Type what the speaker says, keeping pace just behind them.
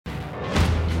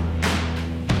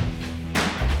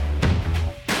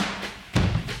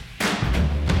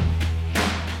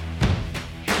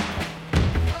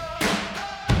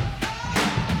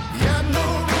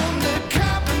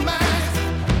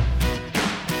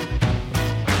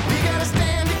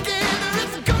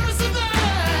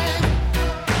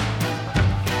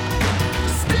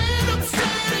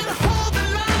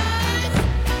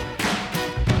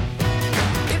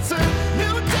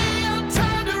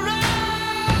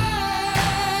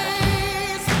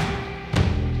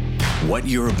What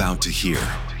you're about to hear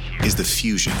is the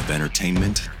fusion of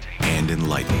entertainment and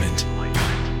enlightenment.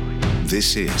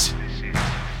 This is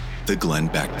the Glenn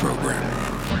Beck Program.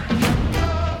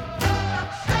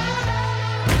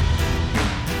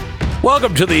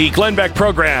 Welcome to the Glenn Beck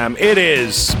Program. It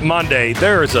is Monday.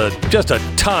 There's just a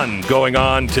ton going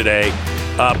on today.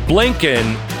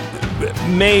 Blinken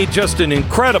made just an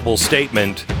incredible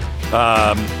statement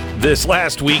this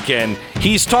last weekend.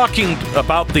 He's talking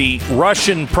about the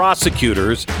Russian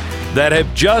prosecutors that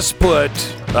have just put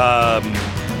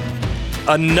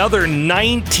another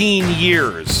 19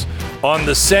 years on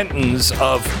the sentence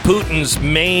of Putin's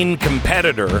main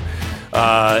competitor,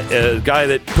 a guy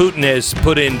that Putin has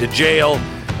put into jail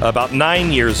about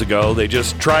 9 years ago. They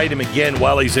just tried him again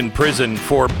while he's in prison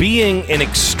for being an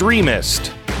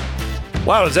extremist.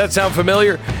 Wow, does that sound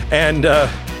familiar? And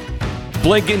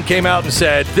Blinken came out and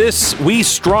said,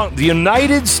 the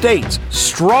United States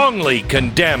strongly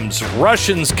condemns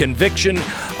Russians' conviction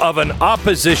of an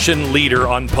opposition leader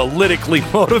on politically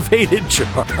motivated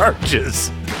charges.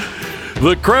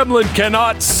 The Kremlin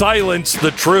cannot silence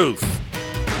the truth.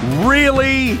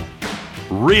 Really?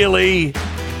 Really?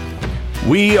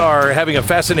 We are having a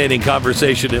fascinating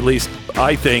conversation, at least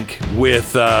I think,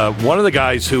 with one of the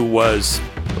guys who was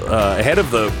head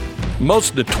of the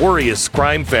most notorious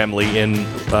crime family in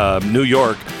New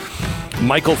York,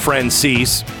 Michael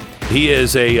Franzese. He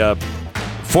is a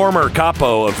former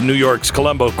capo of New York's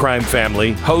Colombo crime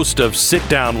family, host of Sit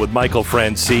Down with Michael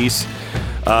Franzese.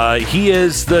 He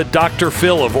is the Dr.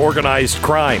 Phil of organized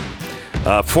crime.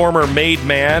 Former made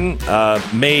man,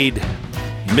 made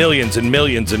millions and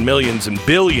millions and millions and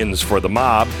billions for the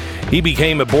mob. He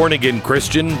became a born-again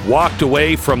Christian, walked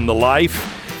away from the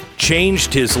life,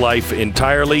 changed his life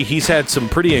entirely. He's had some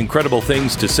pretty incredible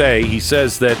things to say. He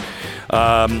says that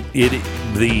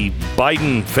the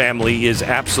Biden family is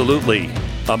absolutely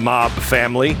a mob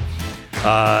family,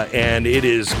 and it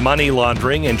is money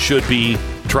laundering and should be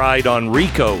tried on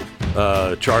RICO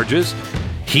charges.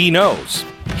 He knows.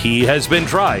 He has been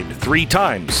tried 3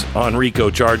 times on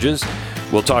RICO charges.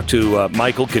 We'll talk to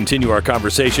Michael, continue our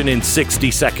conversation in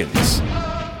 60 seconds.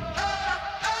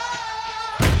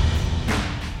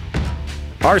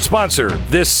 Our sponsor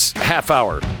this half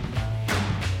hour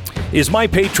is My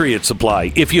Patriot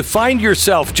Supply. If you find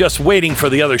yourself just waiting for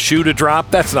the other shoe to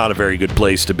drop, that's not a very good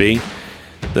place to be.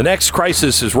 The next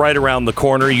crisis is right around the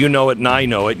corner. You know it and I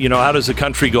know it. You know, how does a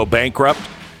country go bankrupt?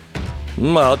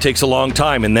 Well, it takes a long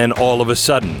time, and then all of a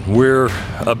sudden, we're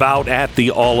about at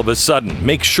the all of a sudden.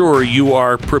 Make sure you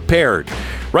are prepared.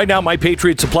 Right now, My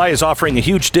Patriot Supply is offering a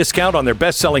huge discount on their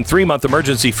best-selling 3-month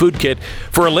emergency food kit.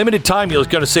 For a limited time, you're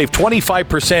going to save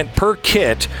 25% per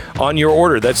kit on your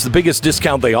order. That's the biggest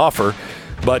discount they offer,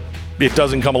 but it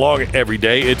doesn't come along every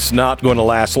day. It's not going to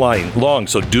last long.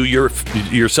 So do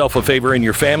yourself a favor and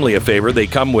your family a favor. They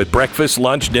come with breakfast,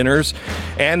 lunch, dinners,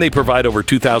 and they provide over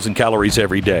 2,000 calories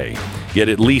every day. Get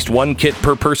at least 1 kit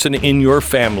per person in your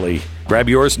family. Grab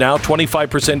yours now,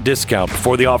 25% discount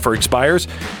before the offer expires.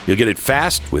 You'll get it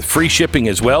fast with free shipping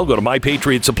as well. Go to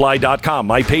mypatriotsupply.com,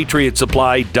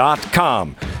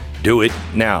 mypatriotsupply.com. Do it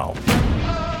now.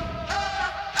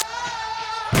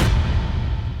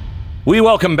 We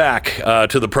welcome back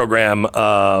to the program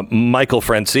Michael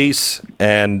Franzese,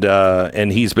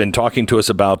 and he's been talking to us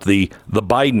about the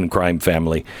Biden crime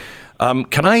family.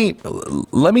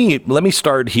 Let me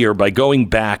start here by going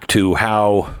back to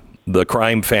how the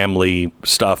crime family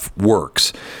stuff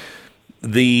works.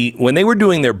 When they were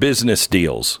doing their business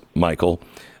deals, Michael,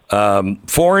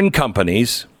 foreign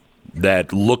companies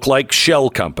that look like shell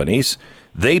companies,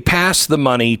 they pass the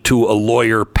money to a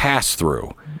lawyer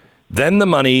pass-through. Then the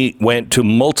money went to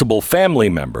multiple family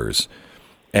members,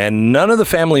 and none of the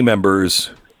family members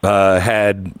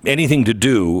had anything to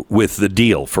do with the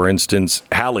deal. For instance,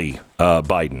 Hallie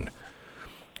Biden.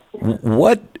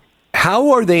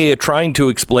 How are they trying to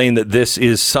explain that this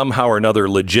is somehow or another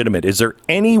legitimate? Is there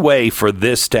any way for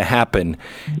this to happen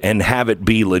and have it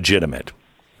be legitimate?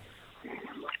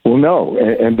 Well, no.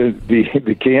 And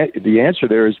the answer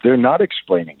there is they're not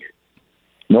explaining it.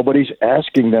 Nobody's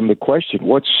asking them the question,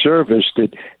 what service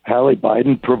did Hallie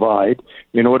Biden provide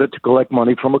in order to collect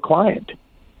money from a client?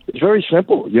 It's very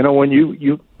simple. You know, when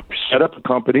you set up a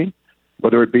company,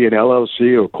 whether it be an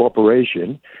LLC or a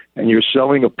corporation, and you're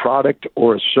selling a product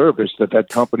or a service that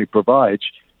company provides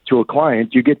to a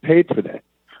client, you get paid for that.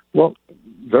 Well,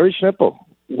 very simple.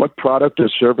 What product or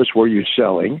service were you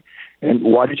selling, and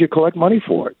why did you collect money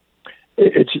for it?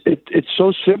 It's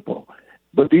so simple.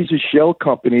 But these are shell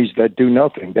companies that do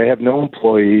nothing. They have no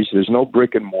employees. There's no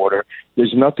brick and mortar.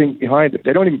 There's nothing behind it.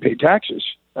 They don't even pay taxes.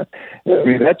 I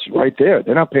mean, that's right there.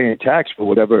 They're not paying tax for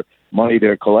whatever money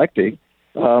they're collecting,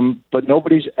 but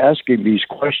nobody's asking these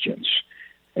questions.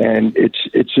 And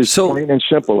it's just plain and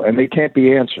simple, and they can't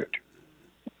be answered.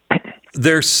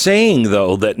 They're saying,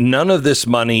 though, that none of this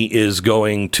money is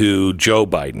going to Joe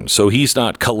Biden, so he's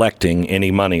not collecting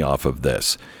any money off of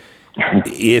this.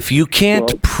 If you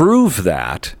can't prove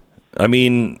that, I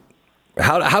mean,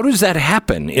 how does that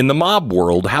happen? In the mob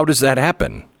world, how does that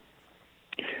happen?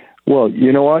 Well,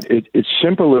 you know what? It's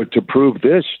simpler to prove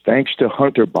this thanks to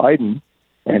Hunter Biden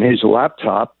and his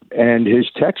laptop and his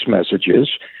text messages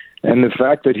and the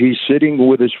fact that he's sitting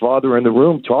with his father in the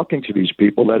room talking to these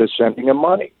people that are sending him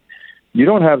money. You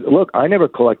don't have, look, I never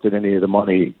collected any of the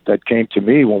money that came to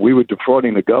me when we were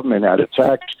defrauding the government at a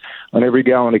tax on every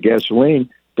gallon of gasoline.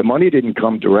 The money didn't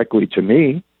come directly to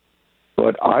me,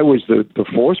 but I was the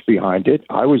force behind it.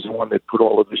 I was the one that put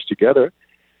all of this together.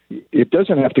 It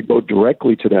doesn't have to go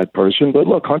directly to that person. But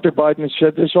look, Hunter Biden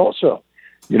said this also.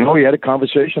 You know, he had a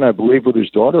conversation, I believe, with his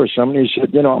daughter or somebody. He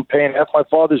said, you know, I'm paying half my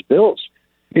father's bills.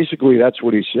 Basically, that's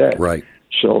what he said. Right.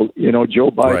 So, you know,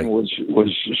 Joe Biden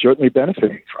was certainly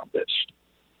benefiting from this.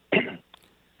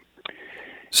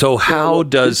 So how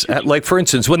does, like, for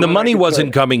instance, when the money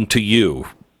wasn't coming to you,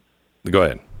 go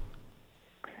ahead.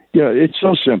 Yeah, it's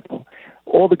so simple.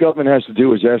 All the government has to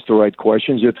do is ask the right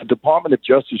questions. If the Department of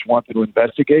Justice wanted to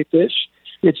investigate this,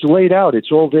 it's laid out.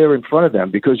 It's all there in front of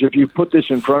them. Because if you put this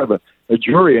in front of a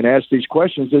jury and ask these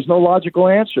questions, there's no logical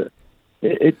answer.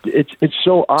 It's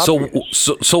so obvious.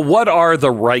 So what are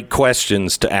the right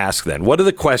questions to ask then? What are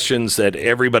the questions that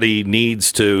everybody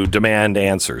needs to demand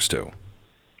answers to?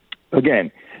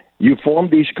 Again, you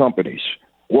formed these companies.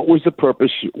 What was the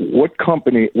purpose? What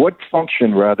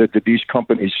function, did these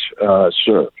companies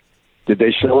serve? Did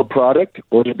they sell a product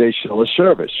or did they sell a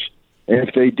service? And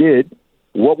if they did,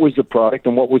 what was the product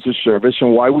and what was the service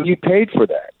and why were you paid for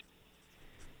that?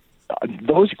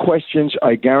 Those questions,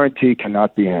 I guarantee,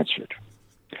 cannot be answered.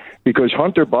 Because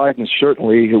Hunter Biden,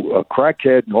 certainly, a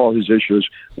crackhead and all his issues,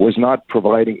 was not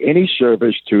providing any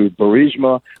service to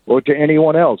Burisma or to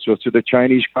anyone else or to the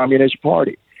Chinese Communist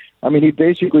Party. I mean, he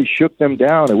basically shook them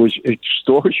down. It was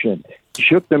extortion. He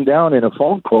shook them down in a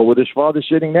phone call with his father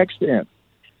sitting next to him.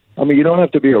 I mean, you don't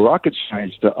have to be a rocket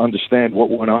scientist to understand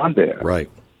what went on there. Right.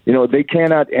 You know, they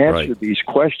cannot answer these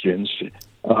questions,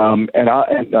 and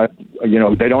you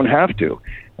know, they don't have to.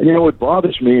 And you know what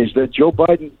bothers me is that Joe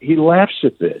Biden, he laughs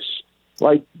at this.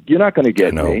 Like, you're not going to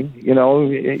get me. You know,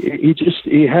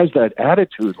 he has that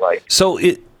attitude. Like, so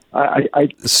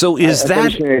is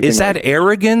that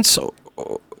arrogance?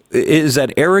 Is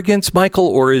that arrogance, Michael,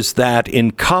 or is that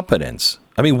incompetence?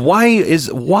 I mean,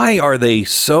 why are they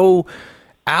so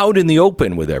out in the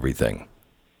open with everything?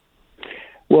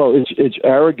 Well, it's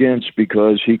arrogance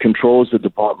because he controls the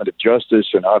Department of Justice,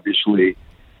 and obviously,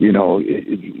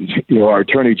 our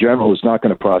Attorney General is not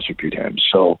going to prosecute him.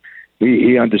 So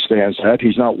he understands that.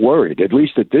 He's not worried, at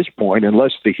least at this point,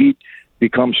 unless the heat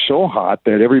becomes so hot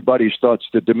that everybody starts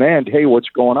to demand, hey, what's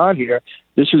going on here?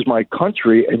 This is my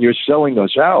country, and you're selling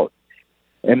us out.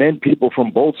 And then people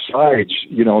from both sides,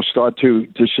 start to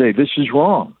say, this is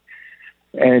wrong.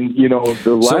 And,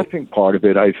 the laughing part of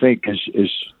it, I think,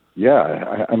 is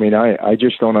I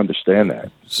just don't understand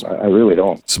that. I really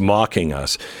don't. It's mocking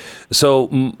us. So,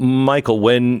 Michael,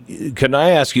 can I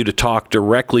ask you to talk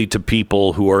directly to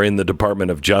people who are in the Department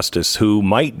of Justice who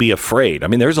might be afraid? I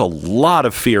mean, there's a lot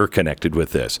of fear connected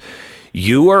with this.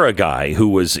 You are a guy who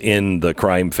was in the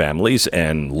crime families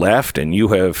and left, and you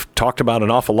have talked about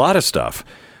an awful lot of stuff.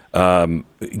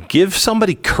 Give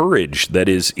somebody courage that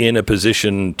is in a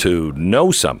position to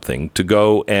know something to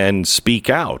go and speak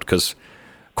out, because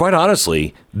quite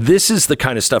honestly, this is the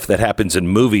kind of stuff that happens in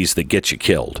movies that gets you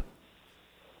killed.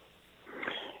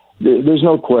 There's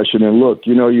no question. And look,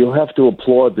 you have to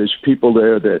applaud. There's people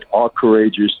there that are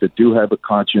courageous, that do have a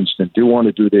conscience, that do want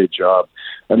to do their job.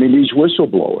 I mean, these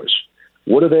whistleblowers,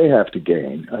 what do they have to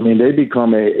gain? I mean, they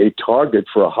become a target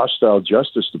for a hostile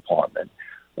Justice Department,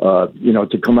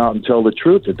 to come out and tell the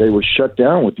truth that they were shut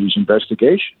down with these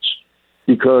investigations.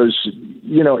 Because,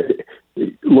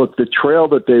 look, the trail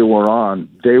that they were on,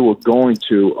 they were going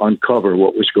to uncover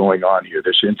what was going on here,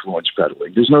 this influence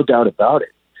peddling. There's no doubt about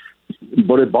it.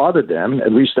 But it bothered them,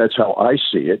 at least that's how I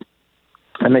see it.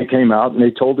 And they came out and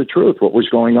they told the truth, what was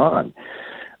going on.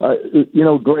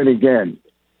 Glenn, again,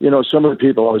 some of the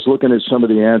people, I was looking at some of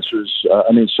the answers,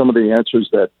 some of the answers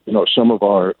that, some of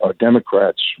our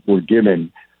Democrats were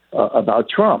given about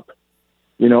Trump.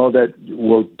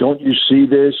 Don't you see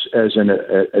this as an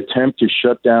attempt to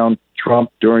shut down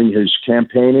Trump during his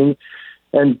campaigning?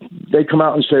 And they come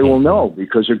out and say, well, no,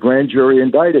 because a grand jury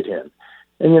indicted him.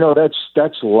 And,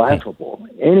 that's laughable.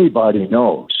 Anybody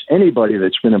knows anybody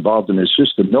that's been involved in this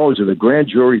system knows that the grand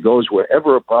jury goes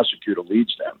wherever a prosecutor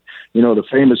leads them. You know, the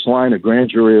famous line, "A grand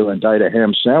jury will indict a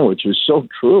ham sandwich," is so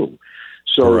true.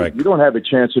 So Correct. you don't have a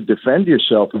chance to defend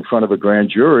yourself in front of a grand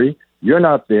jury. You're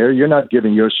not there. You're not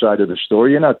giving your side of the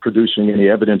story. You're not producing any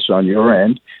evidence on your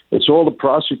end. It's all the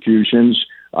prosecution's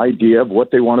idea of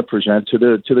what they want to present to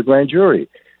the grand jury.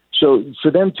 So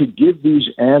for them to give these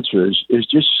answers is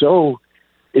just so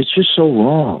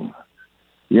wrong.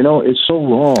 You know, it's so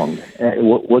wrong.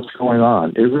 What's going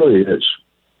on? It really is.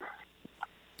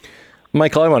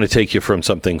 Michael, I want to take you from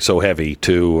something so heavy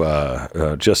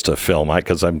to just a film,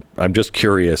 because I'm just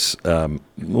curious.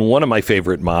 One of my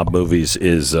favorite mob movies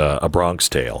is A Bronx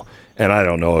Tale, and I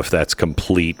don't know if that's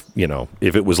complete, you know,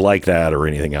 if it was like that or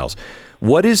anything else.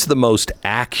 What is the most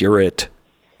accurate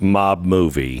mob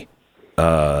movie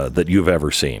that you've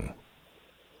ever seen?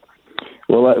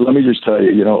 Well, let me just tell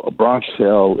you, you know, A Bronx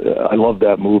Tale, I love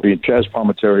that movie. Chaz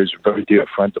Palminteri is a very dear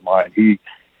friend of mine. He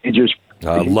just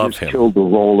killed the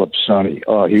role of Sonny.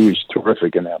 He was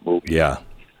terrific in that movie. Yeah.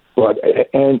 But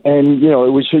and you know,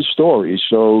 it was his story,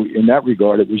 so in that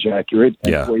regard, it was accurate.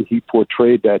 And the way he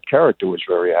portrayed that character was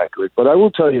very accurate. But I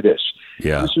will tell you this: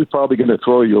 this is probably going to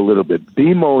throw you a little bit.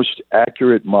 The most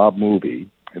accurate mob movie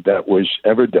that was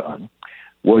ever done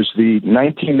was the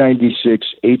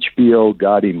 1996 HBO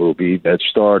Gotti movie that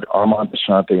starred Armand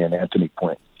Assante and Anthony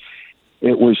Quinn.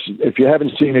 It was, if you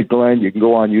haven't seen it, Glenn, you can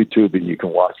go on YouTube and you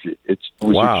can watch it. It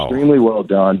was extremely well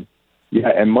done. Yeah,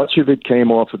 and much of it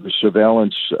came off of the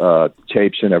surveillance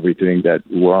tapes and everything that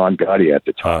were on Gotti at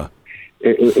the time.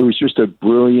 It was just a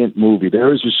brilliant movie.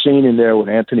 There is a scene in there with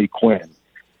Anthony Quinn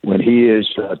when he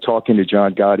is talking to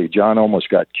John Gotti. John almost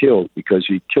got killed because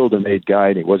he killed an aide guy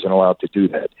and he wasn't allowed to do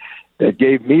that. That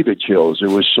gave me the chills. It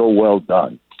was so well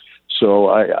done. So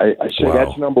I say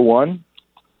that's number one.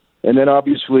 And then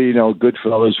obviously, you know,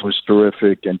 Goodfellas was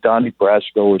terrific, and Donnie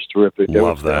Brasco was terrific.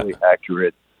 Love that. Really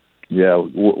accurate. Yeah,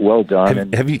 well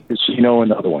done. Have you? Casino,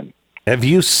 another one. Have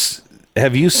you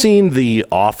seen The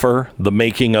Offer, the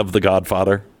making of The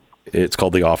Godfather? It's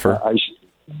called The Offer.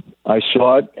 I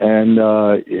saw it, and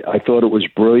I thought it was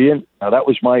brilliant. Now, that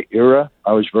was my era.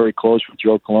 I was very close with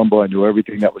Joe Colombo. I knew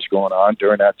everything that was going on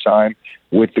during that time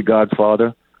with The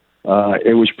Godfather.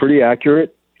 It was pretty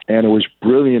accurate, and it was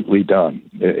brilliantly done.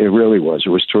 It really was. It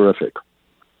was terrific.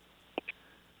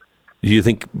 Do you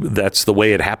think that's the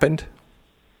way it happened?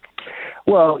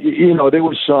 Well, you know, there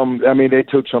was some, I mean, they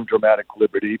took some dramatic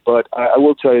liberty, but I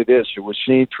will tell you this. It was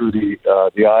seen through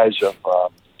the eyes of,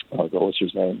 what's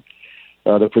his name?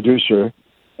 The producer.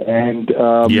 And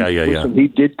listen, he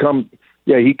did come,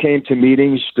 he came to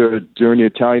meetings during the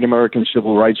Italian-American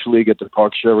Civil Rights League at the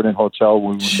Park Sheridan Hotel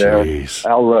when we were there.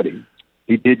 Al Ruddy.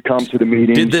 He did come to the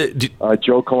meetings.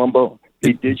 Joe Colombo,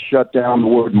 he did shut down the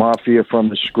word mafia from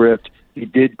the script. He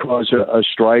did cause a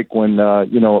strike when,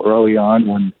 early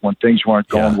on when things weren't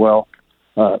going well.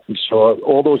 So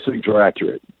all those things are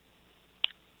accurate.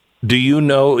 Do you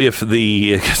know if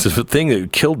the thing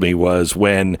that killed me was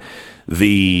when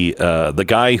the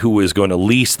guy who was going to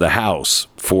lease the house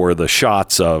for the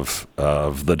shots of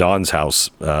the Don's house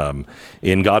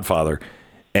in Godfather,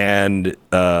 and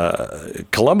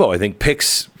Columbo, I think,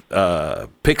 picks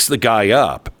the guy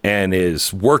up and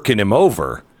is working him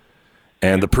over.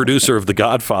 And the producer of The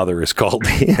Godfather is called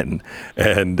in,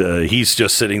 and he's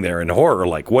just sitting there in horror,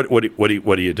 like, "What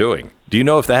are you doing?" Do you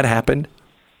know if that happened?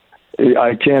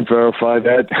 I can't verify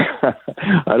that.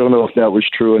 I don't know if that was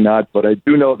true or not, but I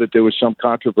do know that there was some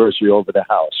controversy over the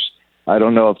house. I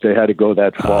don't know if they had to go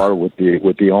that far with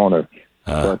the owner,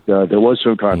 but there was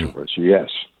some controversy.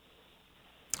 Yes.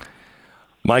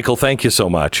 Michael, thank you so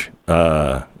much.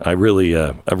 I really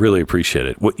appreciate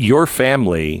it. Your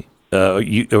family.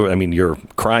 Your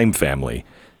crime family,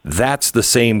 that's the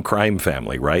same crime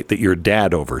family, right, that your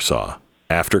dad oversaw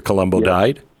after Columbo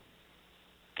died?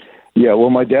 Yeah, well,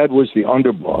 my dad was the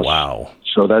underboss. Wow.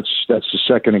 So that's the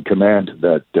second in command.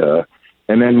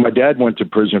 And then my dad went to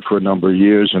prison for a number of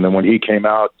years, and then when he came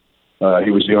out,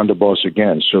 he was the underboss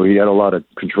again. So he had a lot of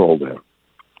control there.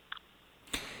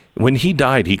 When he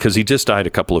died, because he just died a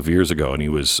couple of years ago, and he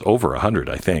was over 100,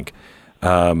 I think. He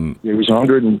was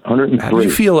 103. How do you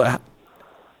feel?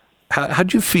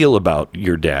 How'd you feel about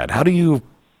your dad? How do you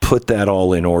put that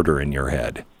all in order in your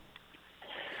head?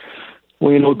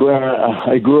 Well, you know, Glenn,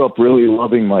 I grew up really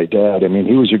loving my dad. I mean,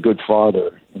 he was a good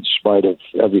father in spite of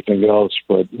everything else.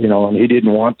 But, you know, and he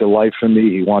didn't want the life for me.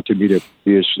 He wanted me to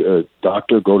be a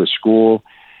doctor, go to school.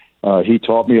 He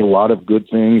taught me a lot of good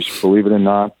things, believe it or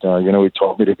not. He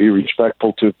taught me to be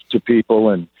respectful to people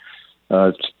and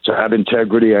to have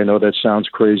integrity. I know that sounds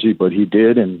crazy, but he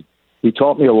did. And He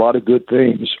taught me a lot of good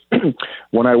things.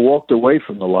 When I walked away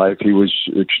from the life, he was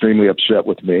extremely upset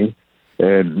with me.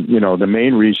 And, the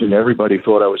main reason everybody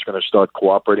thought I was going to start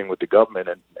cooperating with the government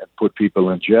and put people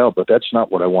in jail, but that's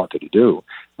not what I wanted to do.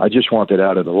 I just wanted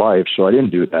out of the life, so I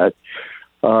didn't do that.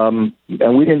 And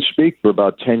we didn't speak for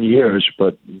about 10 years,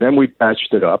 but then we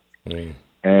patched it up.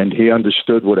 And he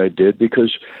understood what I did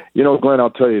because, Glenn, I'll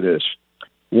tell you this.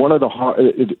 One of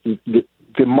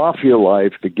the mafia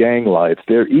life, the gang life,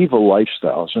 they're evil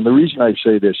lifestyles. And the reason I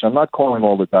say this, I'm not calling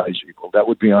all the guys evil. That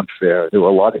would be unfair. There were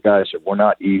a lot of guys that were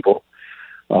not evil.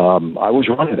 I was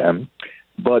one of them.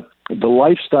 But the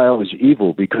lifestyle is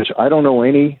evil because I don't know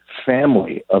any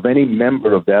family of any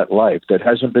member of that life that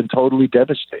hasn't been totally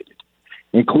devastated,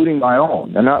 including my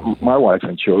own. And not my wife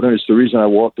and children. It's the reason I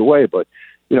walked away. But,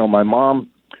 my mom,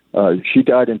 she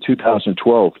died in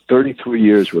 2012, 33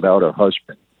 years without her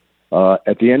husband.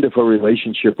 At the end of her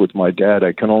relationship with my dad,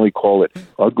 I can only call it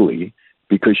ugly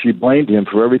because she blamed him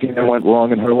for everything that went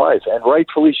wrong in her life, and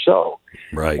rightfully so.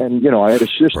 Right. And, I had a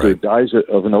sister who dies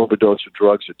of an overdose of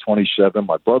drugs at 27.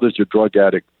 My brother's a drug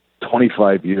addict,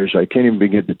 25 years. I can't even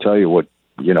begin to tell you what,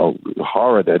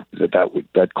 horror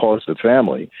that caused the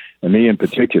family, and me in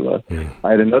particular.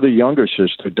 I had another younger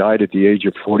sister who died at the age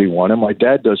of 41, and my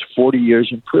dad does 40 years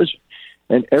in prison.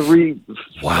 And every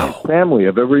family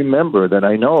of every member that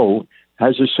I know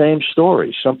has the same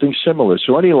story, something similar.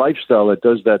 So any lifestyle that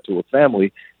does that to a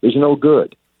family is no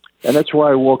good. And that's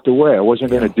why I walked away. I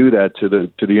wasn't going to do that to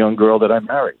the young girl that I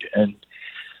married. And,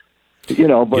 but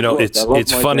look,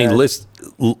 it's funny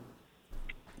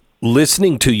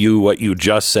listening to you, what you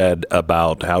just said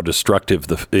about how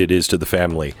destructive it is to the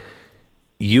family.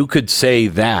 You could say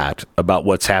that about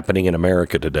what's happening in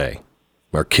America today.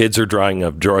 Our kids are dying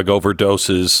of drug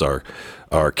overdoses.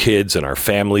 Our kids and our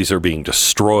families are being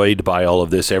destroyed by all of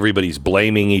this. Everybody's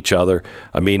blaming each other.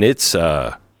 I mean,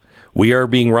 we are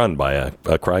being run by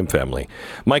a crime family.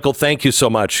 Michael, thank you so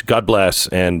much. God bless,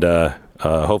 and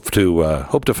hope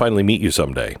to finally meet you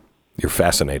someday. You're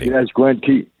fascinating. Yes, Glenn.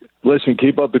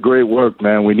 Keep up the great work,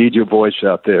 man. We need your voice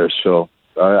out there. So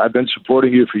I've been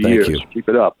supporting you for years. Keep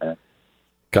it up, man.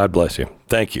 God bless you.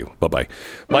 Thank you. Bye-bye.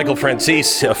 Michael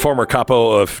Francis, a former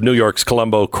capo of New York's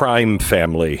Colombo crime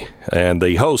family and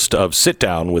the host of Sit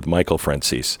Down with Michael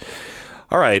Francis.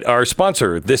 All right. Our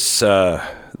sponsor this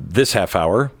half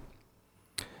hour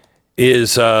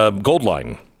is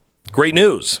Goldline. Great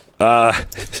news.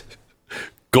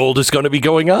 Gold is going to be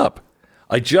going up.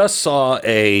 I just saw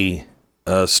a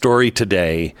story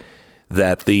today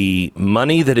that the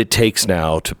money that it takes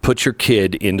now to put your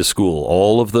kid into school,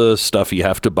 all of the stuff you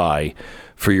have to buy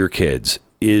for your kids,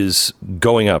 is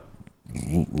going up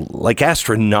like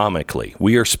astronomically.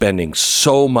 We are spending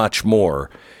so much more.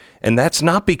 And that's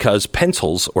not because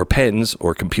pencils or pens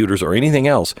or computers or anything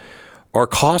else are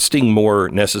costing more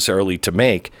necessarily to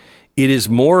make. It is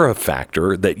more a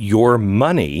factor that your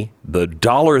money, the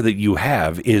dollar that you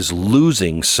have, is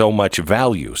losing so much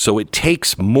value. So it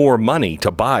takes more money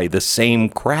to buy the same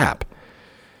crap,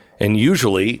 and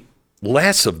usually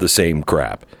less of the same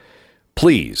crap.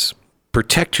 Please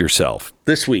protect yourself.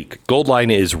 This week,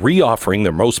 Goldline is reoffering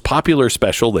their most popular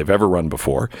special they've ever run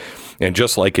before. And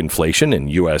just like inflation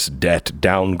and U.S. debt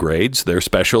downgrades, their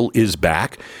special is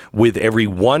back. With every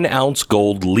 1 ounce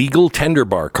gold legal tender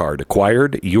bar card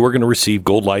acquired, you are going to receive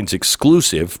Goldline's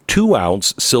exclusive 2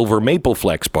 ounce silver Maple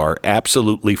Flex bar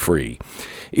absolutely free.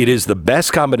 It is the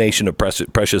best combination of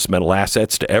precious metal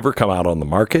assets to ever come out on the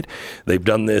market. They've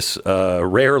done this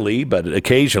rarely, but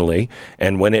occasionally.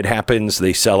 And when it happens,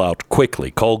 they sell out quickly.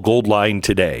 Call Goldline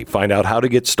today. Find out how to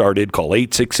get started. Call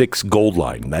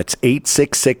 866-GOLDLINE. That's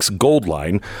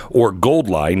 866-GOLDLINE or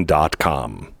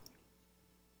goldline.com.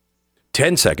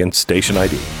 10 seconds, station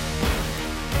ID.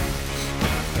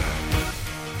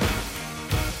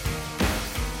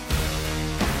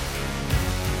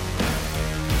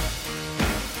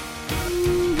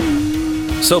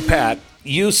 So, Pat,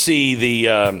 you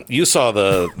saw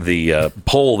the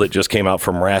poll that just came out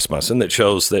from Rasmussen that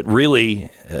shows that really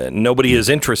nobody's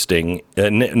interested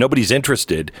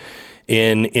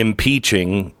in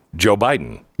impeaching Joe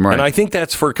Biden. Right. And I think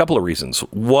that's for a couple of reasons.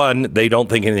 One, they don't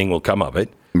think anything will come of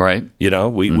it. Right.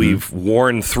 We've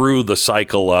worn through the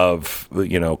cycle of,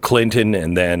 Clinton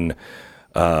and then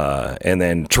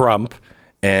Trump,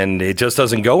 and it just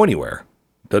doesn't go anywhere.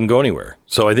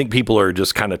 So I think people are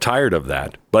just kind of tired of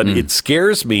that. But it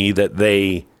scares me that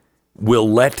they will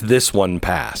let this one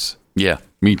pass. Yeah,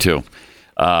 me too.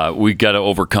 We got to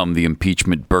overcome the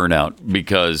impeachment burnout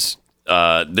because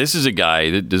this is a guy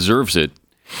that deserves it.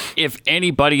 If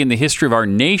anybody in the history of our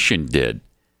nation did,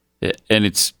 and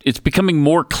it's becoming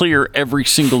more clear every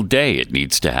single day it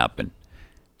needs to happen.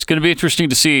 It's going to be interesting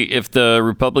to see if the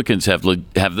Republicans have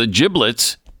the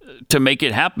giblets to make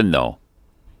it happen, though.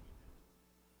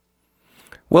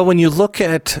 Well, when you look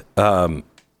at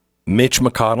Mitch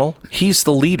McConnell, he's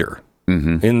the leader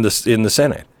in the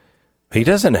Senate. He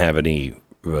doesn't have any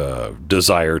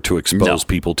desire to expose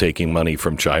people taking money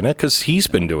from China because he's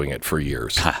been doing it for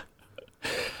years.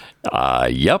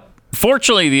 Yep.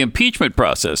 Fortunately, the impeachment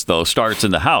process, though, starts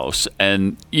in the House,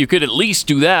 and you could at least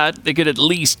do that. They could at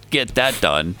least get that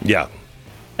done. Yeah.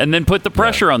 And then put the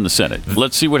pressure on the Senate.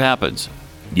 Let's see what happens.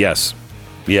 Yes.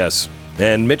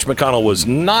 And Mitch McConnell was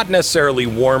not necessarily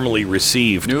warmly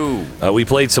received. No. We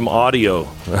played some audio.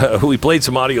 We played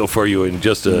some audio for you in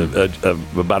just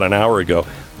about an hour ago.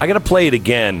 I got to play it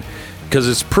again because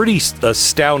it's pretty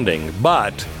astounding.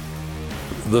 But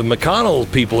the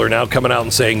McConnell people are now coming out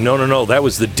and saying, no, that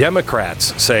was the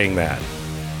Democrats saying that.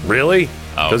 Really?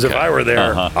 Because if I were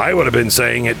there, I would have been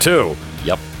saying it too.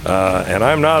 Yep. And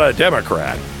I'm not a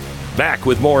Democrat. Back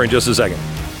with more in just a second.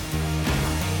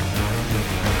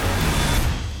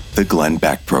 The Glenn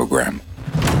Beck Program.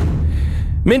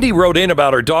 Mindy wrote in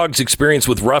about her dog's experience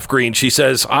with Rough Greens. She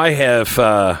says,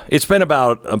 it's been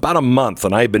about a month,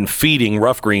 and I've been feeding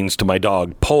Rough Greens to my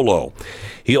dog, Polo.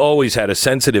 He always had a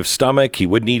sensitive stomach. He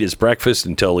wouldn't eat his breakfast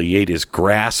until he ate his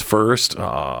grass first.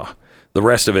 The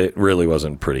rest of it really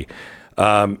wasn't pretty.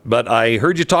 But I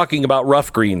heard you talking about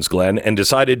Rough Greens, Glenn, and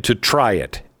decided to try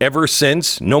it. Ever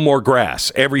since, no more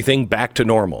grass. Everything back to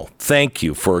normal. Thank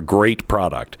you for a great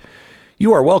product.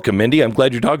 You are welcome, Mindy. I'm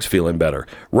glad your dog's feeling better.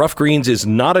 Rough Greens is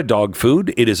not a dog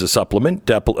food. It is a supplement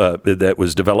that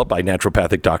was developed by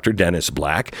naturopathic Dr. Dennis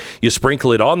Black. You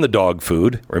sprinkle it on the dog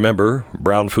food. Remember,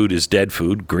 brown food is dead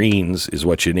food. Greens is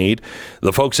what you need.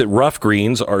 The folks at Rough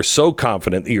Greens are so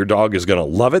confident that your dog is going to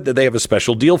love it that they have a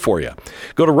special deal for you.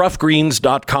 Go to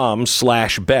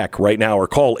roughgreens.com/Beck right now or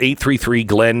call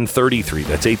 833-GLEN-33.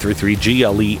 That's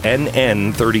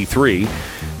 833-GLENN-33.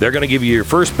 They're going to give you your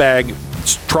first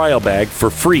trial bag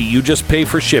for free. You just pay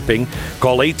for shipping.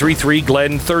 Call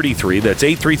 833-GLEN-33. That's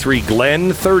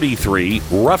 833-GLEN-33.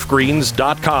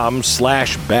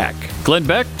 Roughgreens.com/Beck. Glenn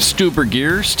Beck, Stu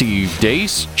Bergier, Steve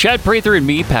Dace, Chad Prather, and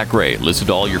me, Pat Gray. Listen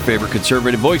to all your favorite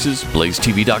conservative voices.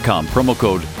 BlazeTV.com. Promo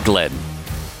code GLEN.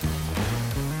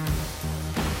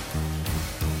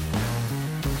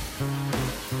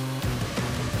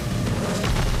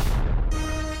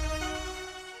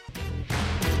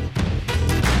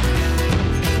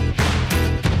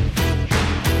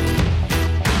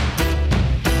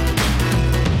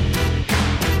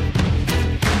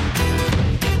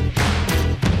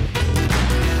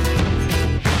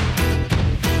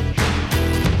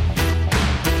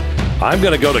 I'm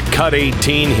going to go to cut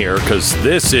 18 here because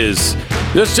this is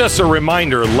just a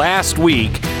reminder. Last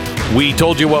week, we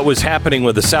told you what was happening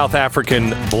with the South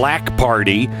African Black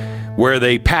Party, where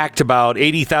they packed about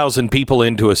 80,000 people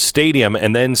into a stadium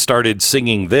and then started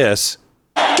singing this.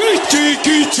 Yeah.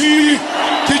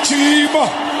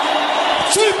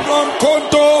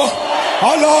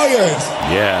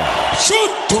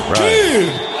 Shoot to kill.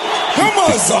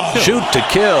 Shoot to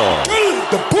kill. Kill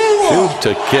the poor. Shoot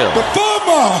to kill. The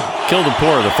farmer. Kill the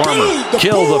poor, the farmer.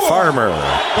 Kill the farmer.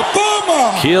 The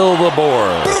farmer. Kill the boar.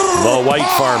 The white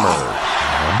farmer.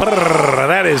 Brrr,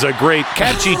 that is a great,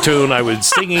 catchy tune. I was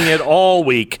singing it all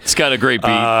week. It's got a great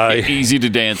beat. Easy to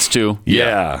dance to.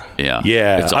 Yeah.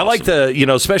 It's awesome. I like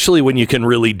especially when you can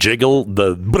really jiggle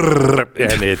the brrr,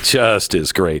 and it just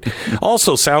is great.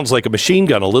 Also sounds like a machine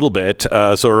gun a little bit,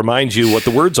 so it reminds you what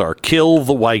the words are. Kill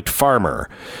the white farmer.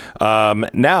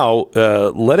 Now,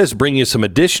 let us bring you some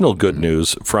additional good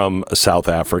news from South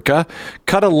Africa.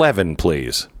 Cut 11,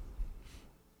 please.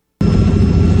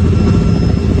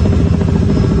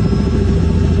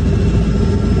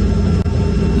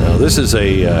 This is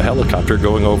a helicopter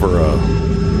going over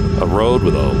a road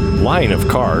with a line of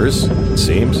cars, it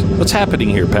seems. What's happening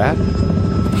here, Pat?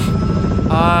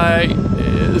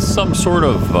 Some sort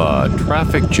of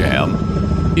traffic jam.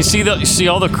 You see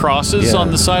all the crosses on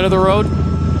the side of the road?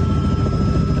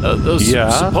 Those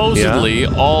supposedly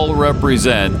all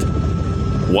represent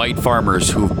white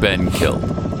farmers who've been killed.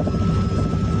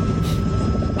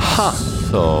 Huh.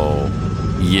 So,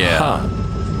 yeah. Huh.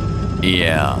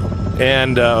 Yeah.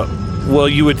 And,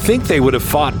 you would think they would have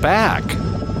fought back.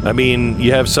 I mean,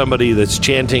 you have somebody that's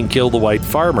chanting, kill the white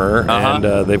farmer, and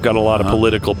they've got a lot of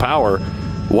political power.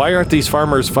 Why aren't these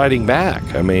farmers fighting back?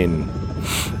 I mean,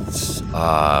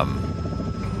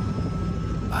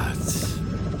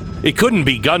 it couldn't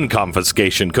be gun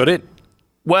confiscation, could it?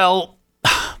 Well,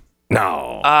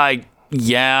 no.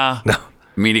 Yeah. No.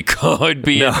 I mean, it could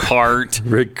be in part.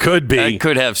 It could be. That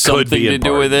could have something to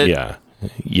do with it. Yeah.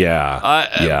 Yeah.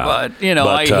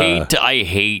 But I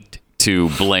hate to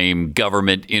blame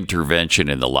government intervention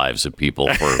in the lives of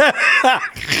people for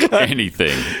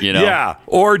anything, Yeah,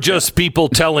 or just people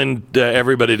telling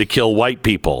everybody to kill white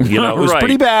people. It was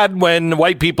pretty bad when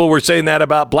white people were saying that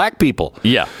about black people.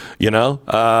 Yeah.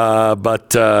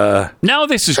 But now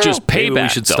this is just payback. Maybe we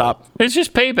should stop. It's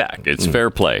just payback. It's fair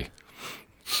play.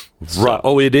 Right.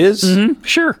 Oh, it is? Mm-hmm.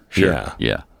 Sure.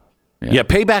 Yeah,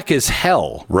 payback is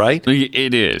hell, right?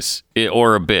 It is.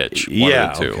 Or a bitch. One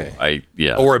of the two.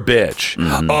 Okay. Or a bitch.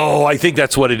 Mm-hmm. Oh, I think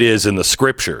that's what it is in the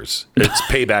scriptures. It's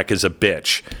payback is a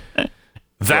bitch.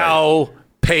 Thou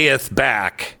payeth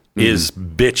back is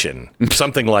bitchin'.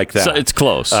 Something like that. So it's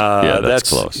close. That's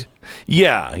close.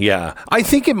 Yeah. I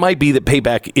think it might be that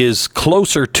payback is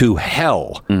closer to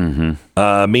hell,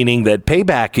 meaning that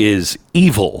payback is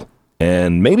evil.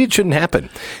 And maybe it shouldn't happen.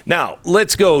 Now,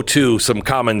 let's go to some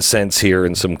common sense here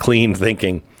and some clean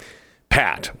thinking.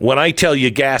 Pat, when I tell you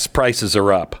gas prices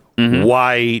are up,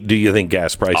 why do you think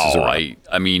gas prices are up?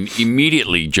 I mean,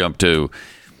 immediately jump to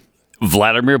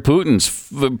Vladimir Putin's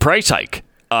price hike.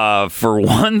 For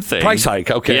one thing. Price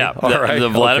hike, okay. Yeah, the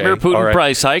Vladimir Putin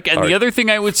price hike. And the other thing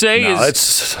I would say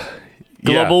is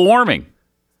global warming.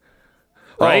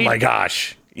 Right? Oh, my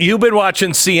gosh. You've been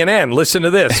watching CNN. Listen to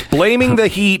this. Blaming the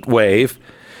heat wave,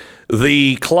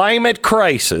 the climate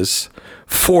crisis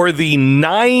for the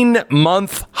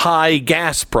 9-month high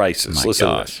gas prices. Listen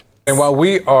to this. And while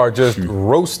we are just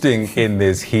roasting in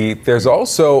this heat, there's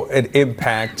also an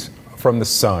impact from the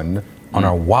sun on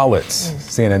our wallets.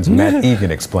 CNN's Matt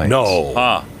Egan explains.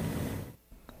 No.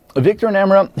 Victor and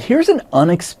Amara, here's an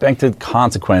unexpected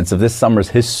consequence of this summer's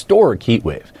historic heat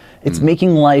wave. It's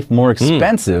making life more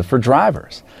expensive for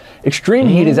drivers. Extreme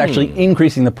heat is actually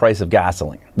increasing the price of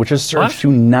gasoline, which has surged to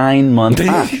 9-month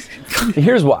highs.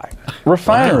 Here's why.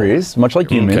 Refineries, much like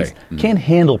humans, can't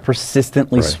handle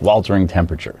persistently sweltering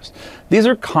temperatures. These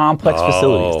are complex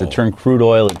facilities that turn crude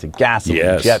oil into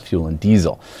gasoline, jet fuel, and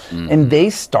diesel. And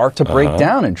they start to break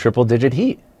down in triple-digit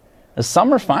heat.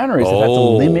 Some refineries have had to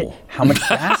limit how much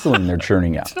gasoline they're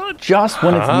churning out, just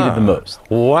when it's needed the most.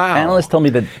 Wow. Analysts tell me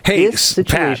that this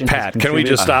situation Pat, can we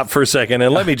just stop for a second?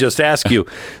 And let me just ask you,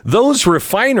 those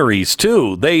refineries,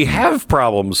 too, they have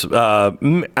problems.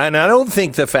 And I don't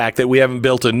think the fact that we haven't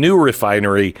built a new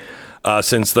refinery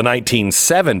since the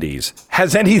 1970s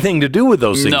has anything to do with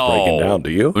those things breaking down,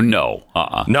 do you? No.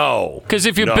 No. Because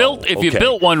if you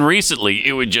built one recently,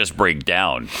 it would just break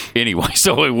down anyway,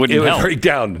 so it wouldn't help. It would break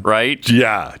down. Right?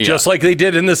 Yeah. Just like they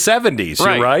did in the 70s,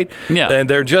 you're right? Yeah. And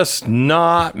they're just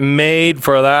not made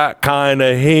for that kind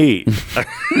of heat.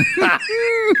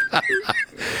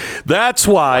 That's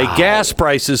why gas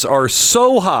prices are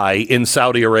so high in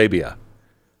Saudi Arabia.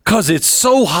 Because it's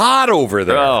so hot over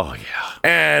there. Oh, yeah.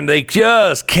 And they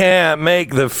just can't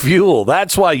make the fuel.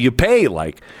 That's why you pay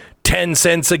like 10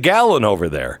 cents a gallon over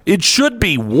there. It should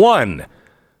be 1.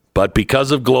 But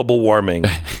because of global warming,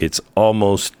 it's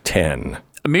almost 10.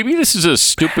 Maybe this is a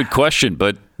stupid question,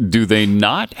 but do they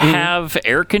not have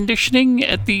air conditioning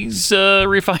at these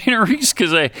refineries?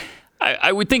 Because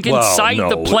I would think inside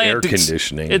the plant,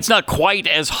 it's not quite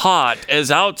as hot as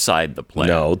outside the plant.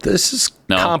 No, this is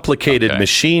complicated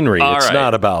machinery. It's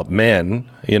not about men.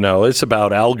 It's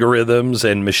about algorithms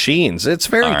and machines. It's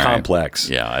very complex.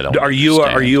 Yeah, I don't. Are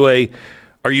you a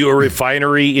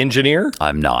refinery engineer?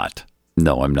 I'm not.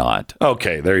 No, I'm not.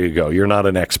 Okay, there you go. You're not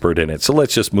an expert in it. So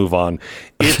let's just move on.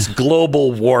 It's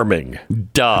global warming.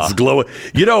 Duh. It's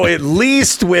at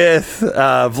least with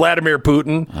Vladimir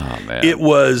Putin,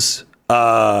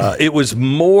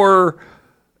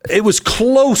 it was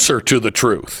closer to the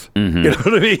truth. You know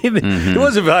what I mean? It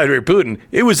wasn't Vladimir Putin.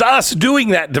 It was us doing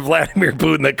that to Vladimir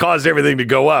Putin that caused everything to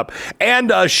go up,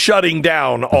 and us shutting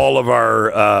down all of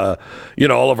our,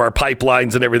 all of our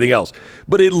pipelines and everything else.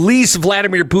 But at least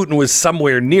Vladimir Putin was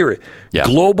somewhere near it. Yeah.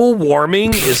 Global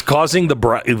warming is causing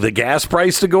the gas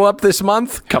price to go up this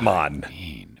month? Come on.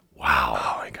 Wow.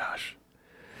 Oh, my gosh.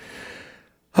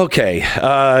 Okay,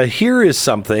 here is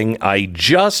something I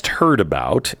just heard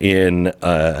about in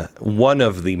one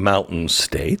of the mountain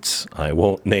states. I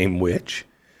won't name which.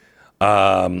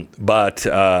 But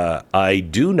I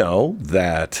do know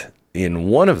that in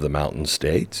one of the mountain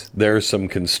states, there's some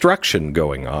construction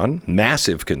going on,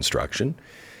 massive construction.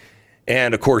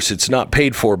 And, of course, it's not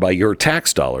paid for by your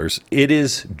tax dollars. It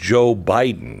is Joe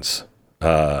Biden's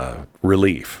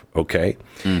relief, okay?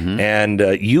 And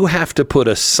you have to put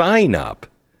a sign up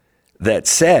that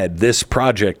said this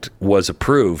project was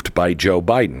approved by Joe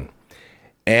Biden.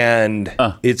 And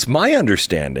it's my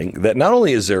understanding that not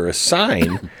only is there a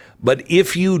sign, but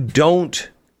if you don't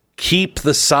keep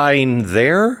the sign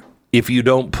there, if you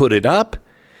don't put it up,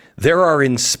 there are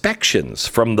inspections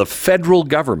from the federal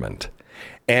government,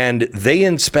 and they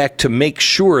inspect to make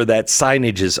sure that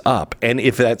signage is up. And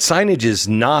if that signage is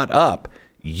not up,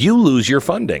 you lose your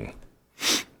funding.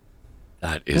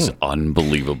 That is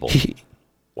unbelievable.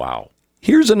 Wow.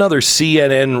 Here's another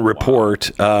CNN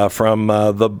report from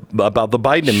about the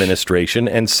Biden administration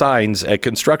and signs at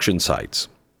construction sites.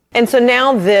 And so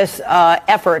now this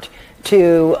effort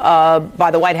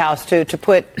by the White House to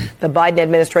put the Biden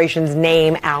administration's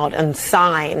name out on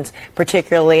signs,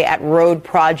 particularly at road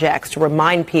projects, to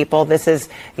remind people this is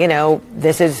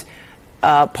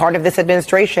part of this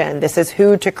administration. This is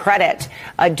who to credit.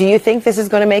 Do you think this is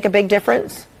going to make a big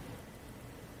difference?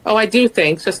 Oh, I do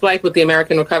think, just like with the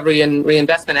American Recovery and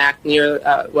Reinvestment Act during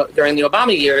the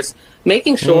Obama years,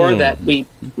 making sure that we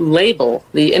label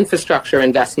the infrastructure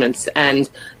investments and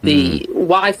the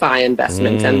Wi-Fi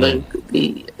investments and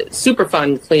the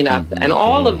Superfund cleanup and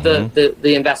all of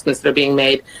the investments that are being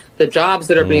made, the jobs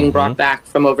that are being brought back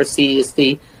from overseas,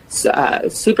 the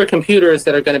supercomputers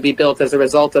that are going to be built as a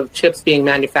result of chips being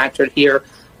manufactured here.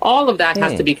 All of that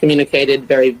has to be communicated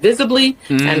very visibly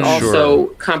and also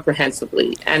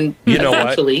comprehensively. And you know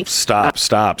essentially, what?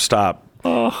 Stop.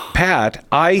 Pat,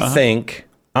 I think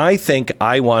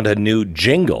I want a new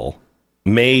jingle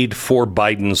made for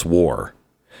Biden's war.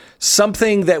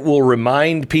 Something that will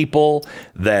remind people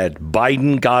that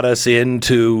Biden got us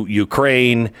into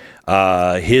Ukraine,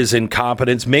 his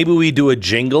incompetence. Maybe we do a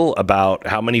jingle about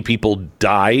how many people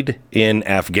died in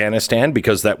Afghanistan,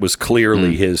 because that was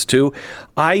clearly his too.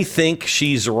 I think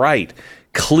she's right.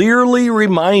 Clearly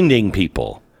reminding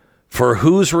people for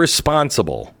who's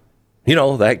responsible. You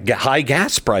know, that high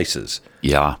gas prices.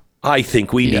 Yeah. I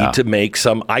think we need to make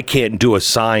some. I can't do a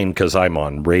sign because I'm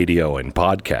on radio and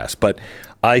podcast, but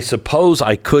I suppose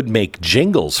I could make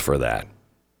jingles for that.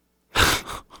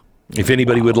 If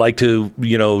anybody would like to,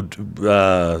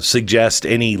 suggest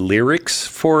any lyrics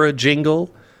for a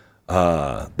jingle,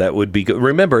 that would be good.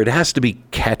 Remember, it has to be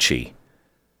catchy.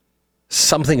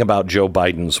 Something about Joe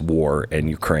Biden's war and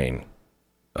Ukraine.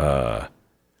 And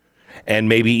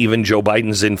maybe even Joe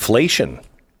Biden's inflation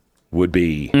would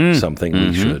be something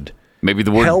we should maybe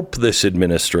the word help this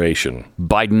administration.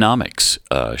 Bidenomics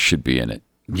should be in it.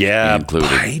 Yeah, included.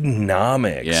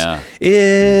 Bidenomics. Yeah.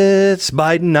 It's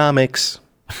Bidenomics.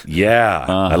 Yeah,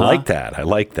 I like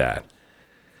that.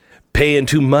 Paying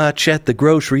too much at the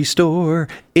grocery store.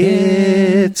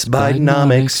 It's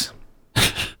Bidenomics.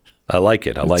 I like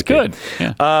it. It's good.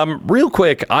 Yeah. Real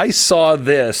quick, I saw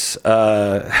this.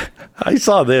 And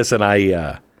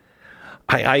I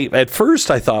at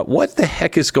first I thought, what the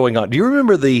heck is going on? Do you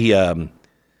remember the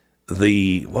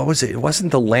what was it? It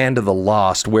wasn't the Land of the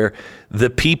Lost, where the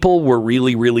people were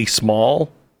really, really small,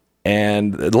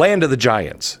 and the Land of the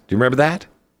Giants. Do you remember that?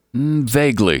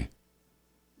 Vaguely.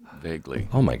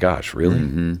 Oh my gosh,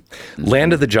 really?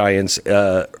 Land of the Giants.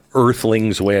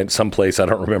 Earthlings went someplace, I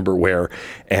don't remember where,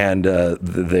 and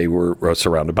they were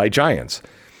surrounded by giants.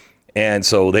 And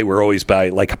so they were always by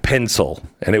like a pencil,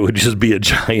 and it would just be a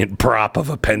giant prop of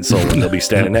a pencil, and they'll be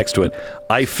standing next to it.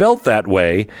 I felt that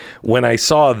way when I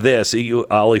saw this.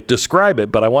 I'll describe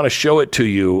it, but I want to show it to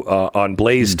you on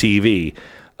Blaze TV.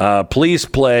 Please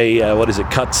play,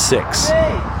 cut 6.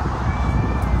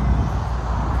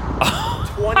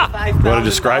 $25,000 Want to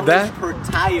describe that? Per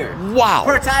tire. Wow.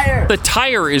 Per tire. The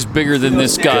tire is bigger than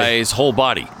this guy's whole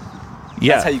body.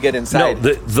 Yeah. That's how you get inside.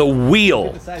 No, the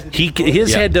wheel.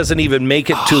 His head doesn't even make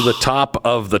it to the top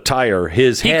of the tire.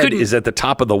 His head is at the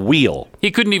top of the wheel. He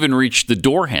couldn't even reach the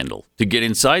door handle to get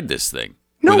inside this thing.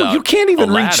 No, you can't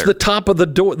even reach the top of the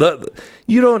door.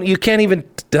 You can't even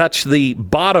touch the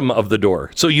bottom of the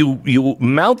door. So you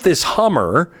mount this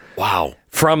Hummer. Wow.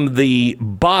 From the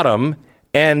bottom,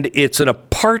 and it's an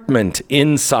apartment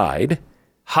inside.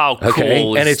 How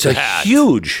cool and is it's that? a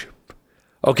huge.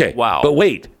 Okay. Wow. But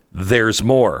wait. There's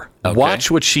more. Okay.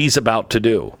 Watch what she's about to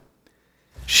do.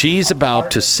 She's about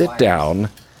to sit down.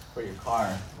 For your car.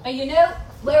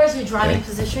 Where is your driving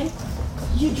position?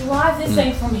 You drive this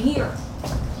thing from here.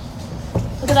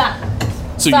 Look at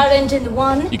that. So Start engine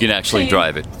 1. You can actually 2,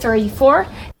 drive it. 3, 4.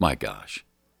 My gosh.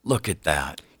 Look at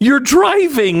that. You're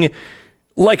driving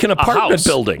like an apartment house.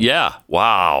 building. Yeah.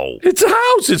 Wow. It's a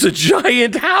house. It's a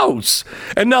giant house.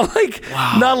 And not like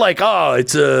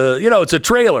it's a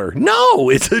trailer. No,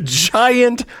 it's a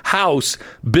giant house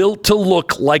built to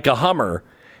look like a Hummer.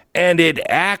 And it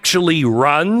actually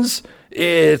runs.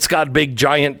 It's got big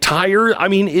giant tires. I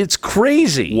mean, it's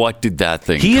crazy. What did that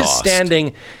thing cost? He is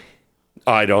standing.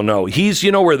 I don't know. He's,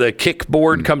 where the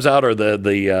kickboard comes out or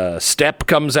the step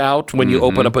comes out when you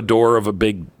open up a door of a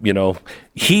big,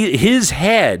 his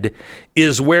head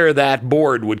is where that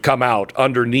board would come out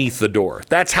underneath the door.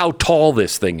 That's how tall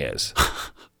this thing is.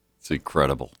 It's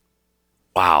incredible.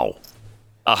 Wow.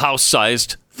 A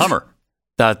house-sized Hummer.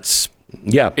 That's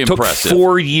impressive. Took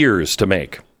 4 years to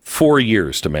make. 4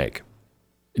 years to make.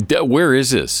 Where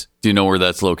is this? Do you know where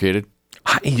that's located?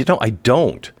 I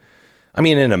don't. I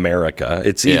mean, in America,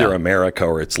 it's either America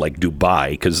or it's like Dubai,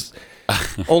 because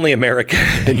only America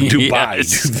and Dubai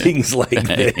do things like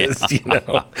this,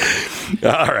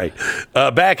 All right.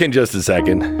 Back in just a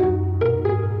second.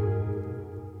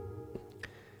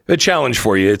 A challenge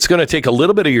for you. It's going to take a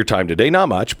little bit of your time today. Not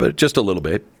much, but just a little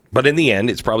bit. But in the end,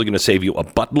 it's probably going to save you a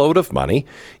buttload of money.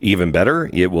 Even better,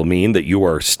 it will mean that you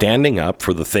are standing up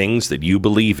for the things that you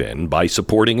believe in by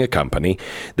supporting a company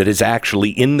that is actually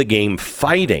in the game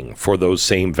fighting for those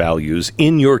same values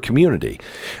in your community.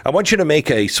 I want you to make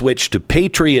a switch to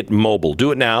Patriot Mobile.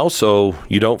 Do it now so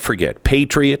you don't forget.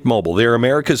 Patriot Mobile. They're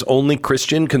America's only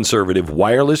Christian conservative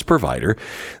wireless provider.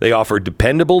 They offer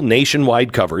dependable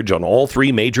nationwide coverage on all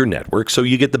 3 major networks, so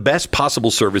you get the best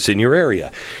possible service in your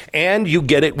area. And you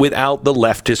get it without the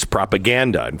leftist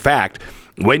propaganda. In fact,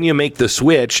 when you make the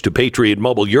switch to Patriot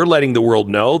Mobile, you're letting the world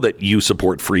know that you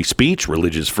support free speech,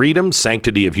 religious freedom,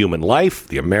 sanctity of human life,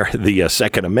 the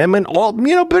Second Amendment, all,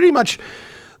 pretty much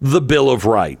the Bill of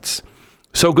Rights.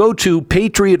 So go to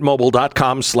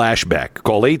patriotmobile.com/Beck.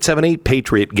 Call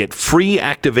 878-PATRIOT. Get free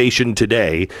activation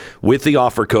today with the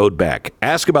offer code Beck.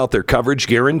 Ask about their coverage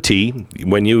guarantee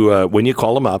when you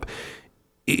call them up.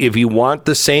 If you want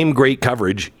the same great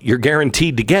coverage, you're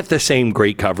guaranteed to get the same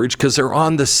great coverage because they're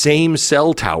on the same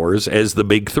cell towers as the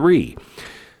big 3.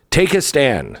 Take a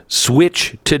stand.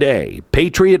 Switch today.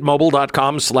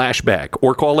 PatriotMobile.com/Beck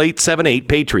or call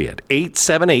 878-PATRIOT.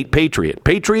 878-PATRIOT.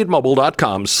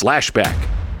 PatriotMobile.com/Beck.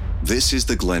 This is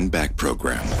the Glenn Beck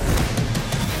Program.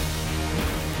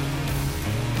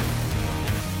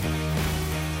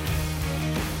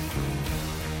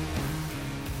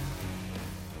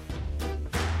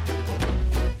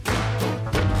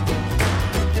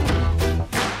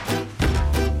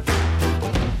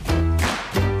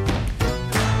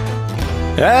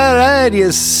 All right,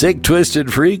 you sick,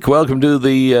 twisted freak. Welcome to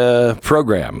the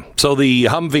program. So the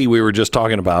Humvee we were just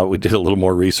talking about, we did a little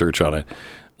more research on it,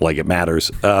 like it matters,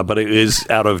 but it is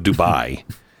out of Dubai.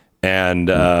 And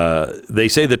they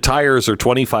say the tires are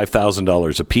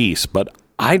 $25,000 a piece, but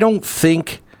I don't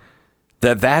think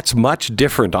that that's much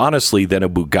different, honestly, than a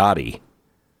Bugatti.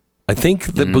 I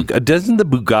think doesn't the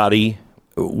Bugatti,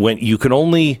 when you can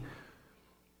only...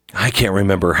 I can't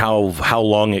remember how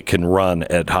long it can run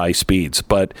at high speeds,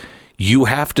 but you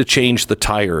have to change the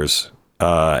tires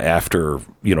after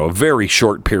a very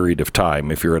short period of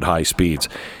time if you're at high speeds,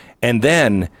 and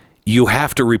then you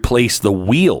have to replace the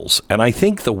wheels. And I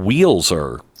think the wheels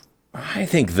that's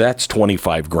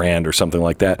 $25,000 or something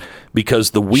like that,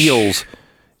 because the wheels,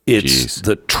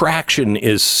 the traction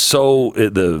is so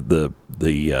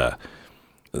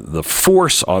the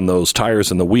force on those tires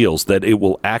and the wheels that it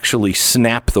will actually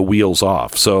snap the wheels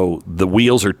off. So the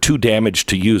wheels are too damaged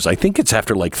to use. I think it's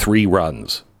after like 3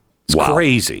 runs. It's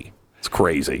crazy. It's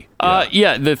crazy. The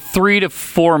 $3 to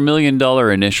 $4 million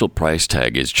initial price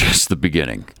tag is just the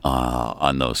beginning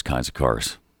on those kinds of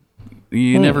cars.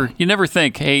 You never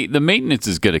think, hey, the maintenance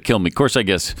is going to kill me. Of course, I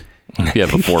guess if you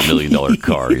have a $4 million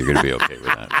car, you're going to be okay with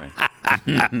that, right?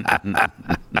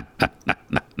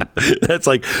 That's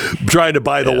like trying to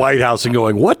buy the White House and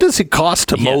going, what does it cost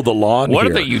to mow the lawn What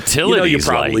here? are the utilities you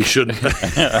probably like? shouldn't.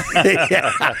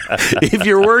 If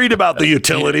you're worried about the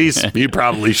utilities, you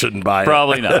probably shouldn't buy it.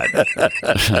 Probably not.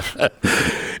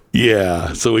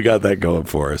 Yeah, so we got that going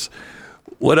for us.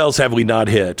 What else have we not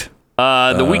hit?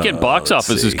 The weekend box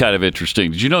office is kind of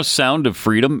interesting. Did you know Sound of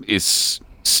Freedom is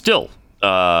still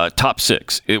top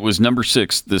 6? It was number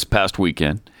 6 this past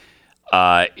weekend.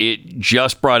 It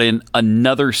just brought in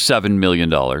another $7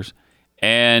 million,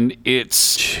 and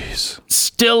it's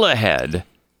still ahead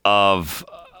of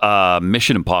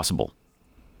Mission Impossible,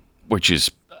 which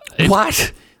is...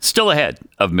 What? Still ahead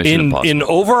of Mission Impossible. In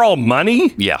overall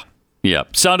money? Yeah.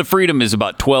 Sound of Freedom is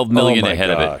about $12 million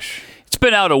ahead of it. It's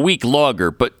been out a week longer,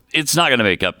 but it's not going to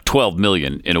make up $12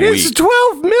 million in a week. It's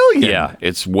 $12 million. Yeah,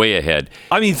 it's way ahead.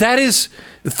 I mean, that is...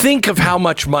 Think of how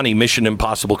much money Mission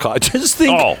Impossible cost. Just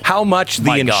think how much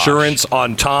the insurance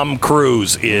on Tom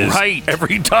Cruise is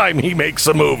every time he makes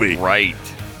a movie. Right.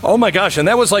 Oh my gosh, and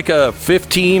that was like a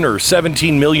 $15 or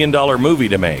 $17 million movie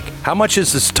to make. How much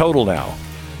is this total now?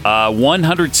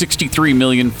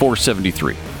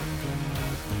 $163,473,000.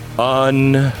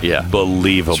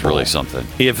 Unbelievable. It's really something.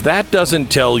 If that doesn't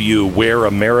tell you where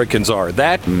Americans are,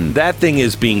 that thing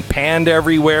is being panned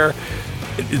everywhere.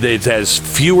 It has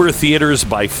fewer theaters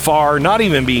by far, not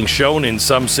even being shown in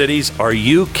some cities. Are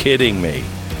you kidding me?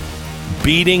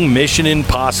 Beating Mission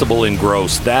Impossible in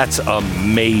gross. That's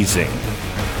amazing.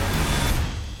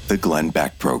 The Glenn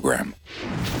Beck Program.